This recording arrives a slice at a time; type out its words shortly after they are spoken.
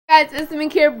guys, it's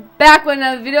Tamika here, back with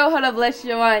another video. Hold up, let's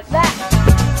show on that.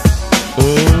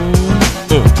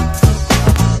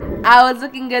 I was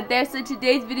looking good there. So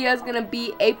today's video is gonna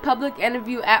be a public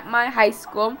interview at my high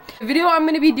school. The video I'm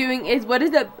gonna be doing is what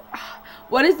is the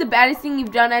baddest thing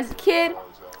you've done as a kid?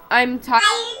 I'm tired.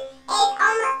 It's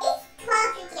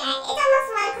 12 again. It's almost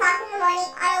 1 o'clock in the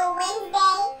morning on a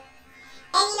Wednesday.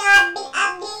 And you know,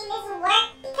 I've been in this work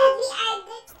because we are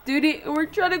good student and we're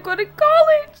trying to go to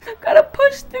college. Gotta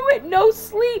push through it, no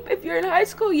sleep. If you're in high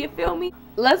school, you feel me?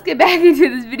 Let's get back into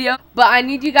this video. But I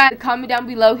need you guys to comment down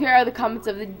below. Here are the comments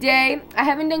of the day. I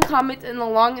haven't done comments in the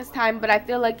longest time, but I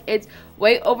feel like it's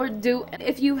way overdue.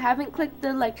 If you haven't clicked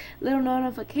the little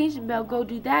notification bell, go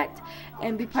do that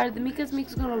and be part of the Mikas.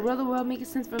 Mika's gonna rule the world, make it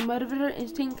sense for motivator,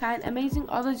 interesting, kind, amazing,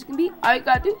 all those you can be. All you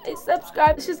gotta do is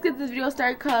subscribe. Let's just get this video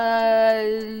started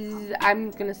cause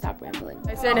I'm gonna stop rambling.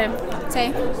 What's your name?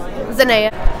 Tay.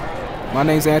 Zanaya. My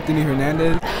name's Anthony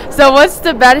Hernandez. So what's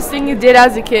the baddest thing you did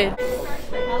as a kid?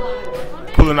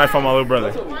 Pull a knife on my little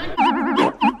brother.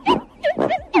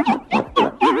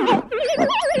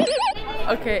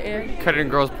 Okay, Aaron. Cutting a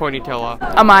girl's ponytail off.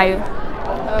 Amaya.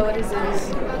 What is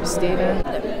this? Steven.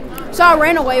 So I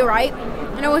ran away, right?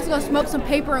 And I went to go smoke some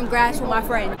paper and grass with my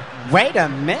friend. Wait a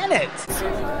minute.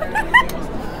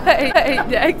 Hey,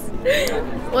 Dex.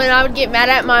 When I would get mad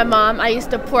at my mom, I used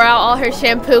to pour out all her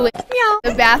shampoo in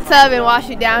the bathtub and wash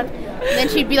it down. And then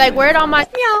she'd be like, "Where'd all my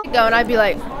go?" And I'd be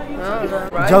like, "I don't know."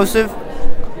 Right? Joseph.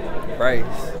 Bryce.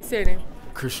 Say your name.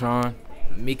 Krishan.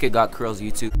 Mika got curls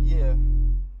YouTube. Yeah.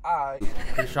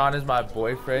 Krishan is my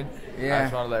boyfriend. Yeah. I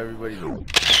just want to let everybody know.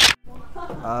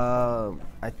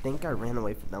 I think I ran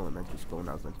away from elementary school when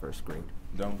I was in 1st grade.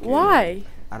 Why?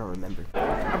 I don't remember.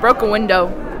 I broke a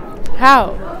window.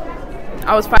 How?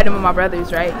 I was fighting with my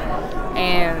brothers, right?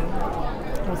 And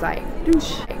I was like,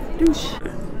 douche, douche,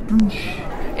 douche.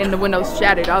 And the window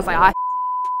shattered. I was like,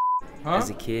 Huh? As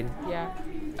a kid, yeah.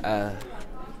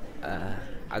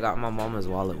 I got my mama's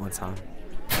wallet one time.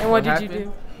 And what did you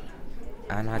do?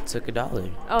 And I took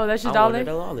 $1. Oh, that's your I dollar? wanted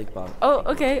a lollipop. Oh,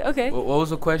 okay, okay. What was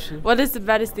the question? What is the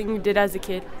baddest thing you did as a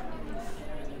kid?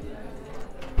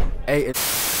 Hey,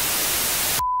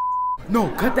 no,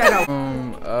 cut that out.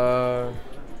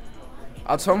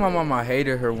 I told my mom I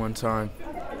hated her one time.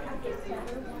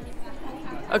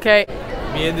 Okay.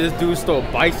 Me and this dude stole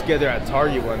bikes together at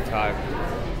Target one time.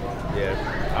 Yeah,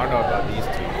 I don't know about these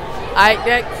two. Alright,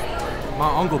 Dex. My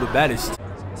uncle the baddest.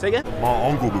 Say again? My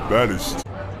uncle the baddest.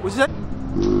 What's that?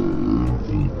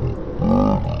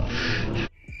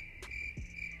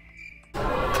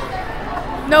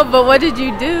 No, but what did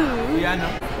you do? Yeah, I know.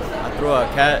 I threw a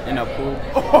cat in a pool.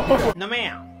 No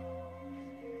ma'am.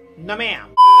 No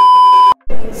ma'am.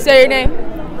 Say your name.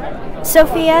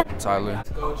 Sophia. Tyler.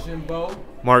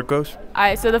 Marcos.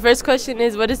 Alright, so the first question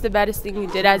is, what is the baddest thing you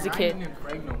did as a kid?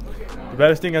 The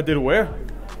baddest thing I did where?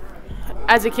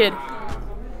 As a kid.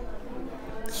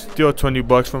 Steal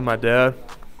 $20 from my dad.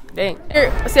 Dang.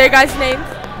 Here, say your guys' names.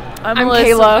 I'm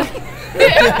Kayla.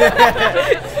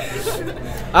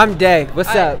 I'm Day. What's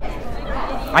up?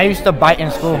 I used to bite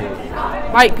in school.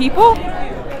 White people?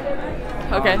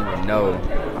 Okay. No,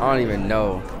 I don't even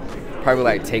know. Probably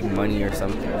like take money or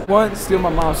something. 1, steal my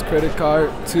mom's credit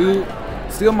card. 2,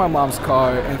 steal my mom's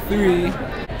car. And 3,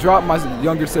 drop my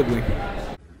younger sibling.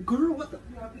 Girl, what the?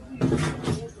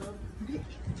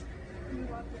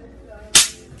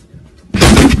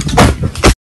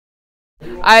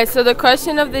 Alright, so the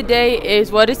question of the day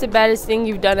is, what is the baddest thing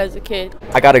you've done as a kid?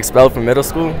 I got expelled from middle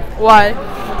school. Why?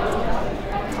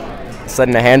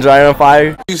 Setting a hand dryer on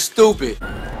fire. You stupid.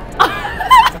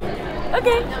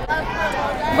 Okay.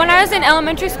 When I was in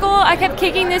elementary school, I kept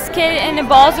kicking this kid in the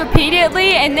balls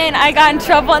repeatedly, and then I got in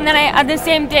trouble, and then on the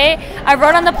same day, I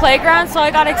rode on the playground, so I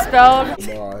got expelled.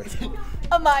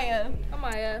 Amaya.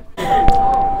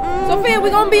 Sophia, we're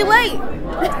gonna be late.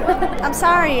 I'm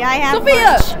sorry, I have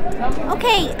Sophia! lunch.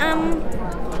 Okay,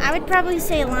 I would probably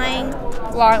say lying.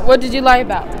 Lie. What did you lie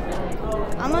about?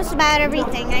 Almost about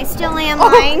everything. I still am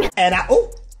lying. And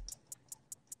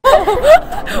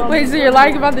Wait, so you're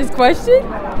lying about this question?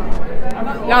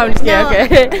 No, I'm just kidding. No.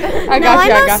 Okay. I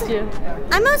got you.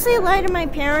 I mostly lie to my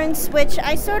parents, which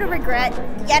I sort of regret,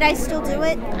 yet I still do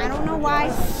it. I don't know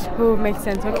why. Ooh, makes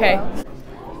sense. Okay.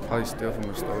 Probably steal from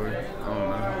a store. I don't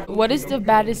know. What is the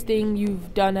baddest thing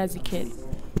you've done as a kid?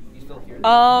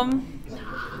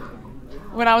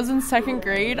 When I was in 2nd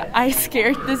grade, I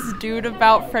scared this dude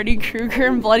about Freddy Krueger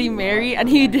and Bloody Mary, and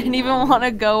he didn't even want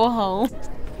to go home.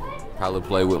 Probably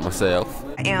play with myself.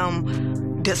 I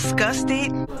am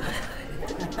disgusted.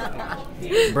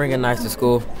 Bring a knife to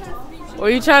school. Were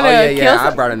you trying to kill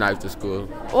I brought a knife to school.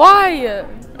 Why?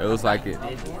 It was like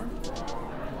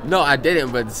No, I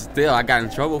didn't, but still, I got in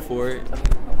trouble for it.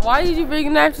 Why did you bring a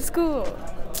knife to school?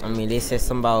 I mean, they said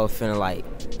something about finna like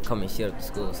come and shit up to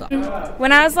school. So.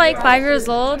 When I was like 5 years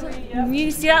old,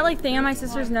 you see that like thing on my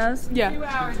sister's nose?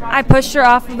 Yeah. I pushed her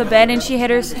off of the bed and she hit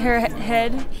her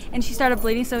head and she started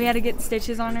bleeding, so we had to get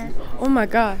stitches on her. Oh my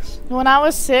gosh. When I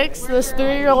was 6, this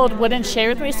 3-year-old wouldn't share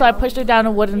with me, so I pushed her down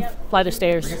a wooden flight of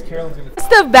stairs. What's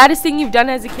the baddest thing you've done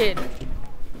as a kid?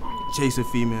 Chase a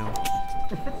female.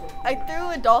 I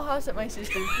threw a dollhouse at my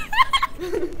sister.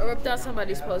 I ripped out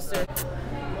somebody's poster.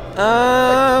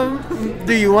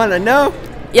 Do you want to know?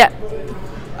 Yeah.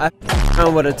 I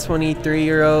found with a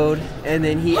 23-year-old, and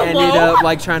then he ended up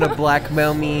like trying to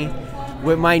blackmail me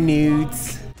with my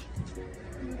nudes.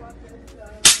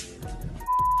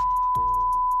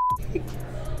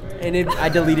 And I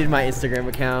deleted my Instagram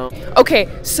account. Okay,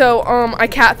 so I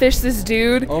catfished this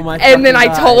dude. Oh my and then I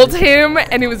God. told him,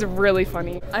 and it was really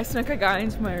funny. I snuck a guy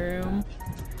into my room.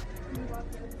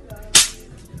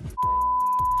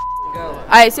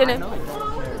 Alright, sit in.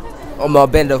 I'm a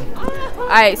bendo.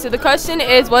 Alright, so the question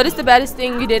is, what is the baddest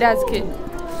thing you did as a kid?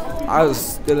 I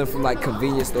was stealing from like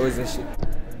convenience stores and shit.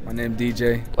 My name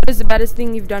DJ. What is the baddest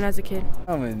thing you've done as a kid?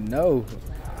 I don't even know.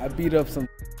 I beat up some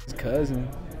cousin.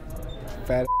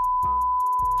 Fat.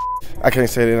 I can't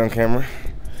say that on camera.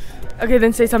 Okay,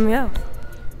 then say something else.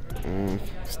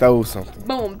 Stole something.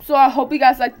 Boom. So I hope you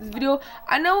guys liked this video.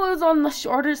 I know it was on the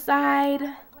shorter side,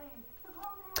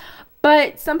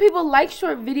 but some people like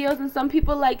short videos and some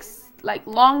people like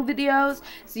long videos.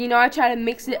 So, you know, I try to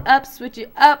mix it up, switch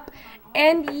it up.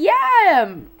 And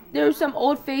yeah, there's some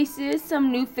old faces,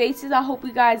 some new faces. I hope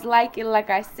you guys like it. Like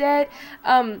I said,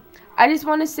 I just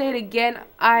want to say it again.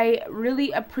 I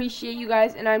really appreciate you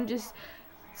guys, and I'm just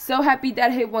so happy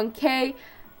that I hit 1K.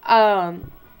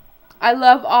 I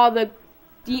love all the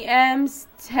DMs,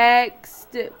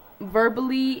 text,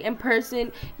 verbally, in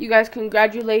person. You guys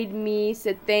congratulated me,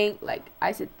 said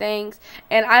I said thanks.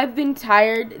 And I've been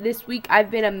tired this week.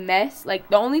 I've been a mess. Like,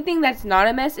 the only thing that's not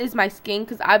a mess is my skin,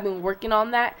 because I've been working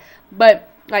on that. But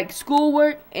like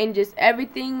schoolwork and just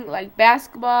everything, like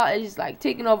basketball, is just like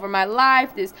taking over my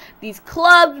life. These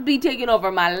clubs be taking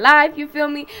over my life, you feel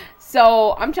me?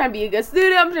 So I'm trying to be a good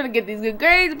student, I'm trying to get these good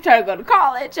grades, I'm trying to go to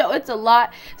college, so it's a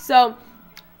lot. So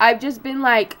I've just been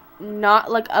like not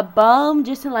like a bum,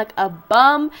 just in like a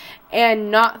bum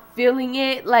and not feeling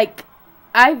it. Like,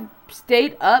 I've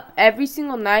stayed up every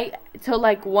single night till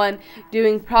like 1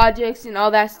 doing projects and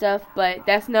all that stuff, but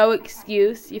that's no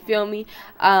excuse, you feel me?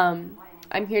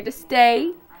 I'm here to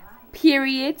stay,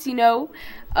 period, you know.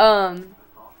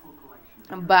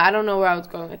 But I don't know where I was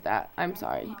going with that. I'm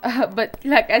sorry. But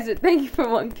like I said, thank you for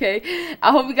 1K.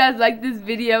 I hope you guys liked this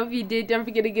video. If you did, don't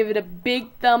forget to give it a big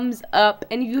thumbs up.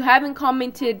 And if you haven't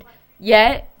commented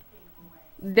yet,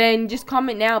 then just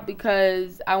comment now,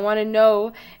 because I want to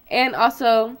know. And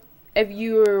also, if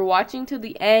you're watching till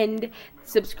the end,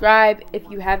 subscribe if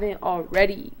you haven't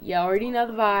already. You already know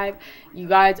the vibe. You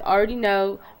guys already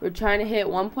know we're trying to hit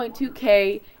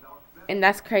 1.2K, and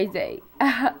that's crazy.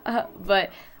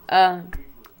 But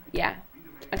yeah,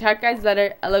 I'll talk to you guys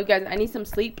later. I love you guys. I need some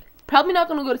sleep. Probably not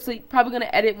gonna go to sleep. Probably gonna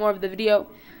edit more of the video,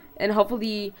 and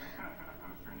hopefully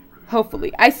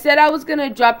I said I was gonna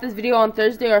drop this video on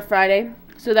Thursday or Friday,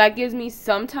 so that gives me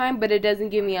some time, but it doesn't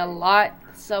give me a lot.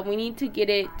 So we need to get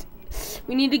it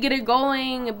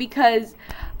going, because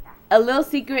a little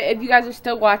secret, if you guys are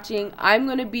still watching, I'm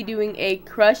gonna be doing a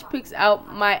crush picks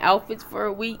out my outfits for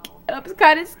a week, and I'm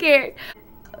kind of scared.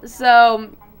 So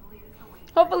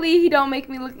hopefully he don't make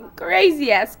me looking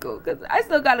crazy at school, because I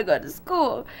still gotta go to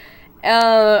school.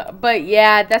 But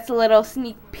yeah, that's a little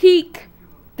sneak peek.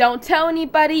 Don't tell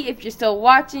anybody. If you're still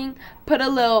watching, put a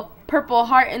little purple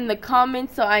heart in the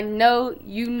comments so I know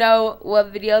you know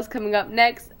what video is coming up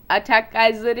next. I'll talk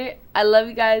guys later. I love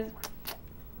you guys.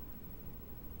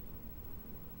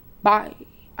 Bye.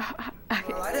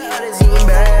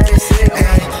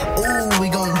 Ooh, we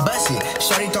gon' bust it.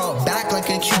 Shorty throw it back like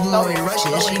a Cuban when we rush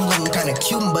it. She looking kinda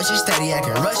Cuban, but she steady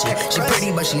acting Russian. She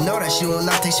pretty, but she know that she will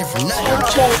not take shit for nothing.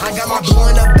 I got my blue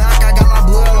in the back, I got my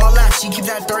blue on my lap. She keep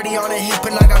that 30 on the hip,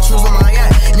 and I got shoes on my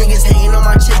ass. Niggas hating on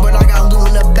my chip, but I got blue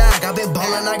in the back. I been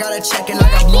ballin', I got a check, and I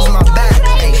got blues in my back.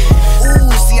 Ooh.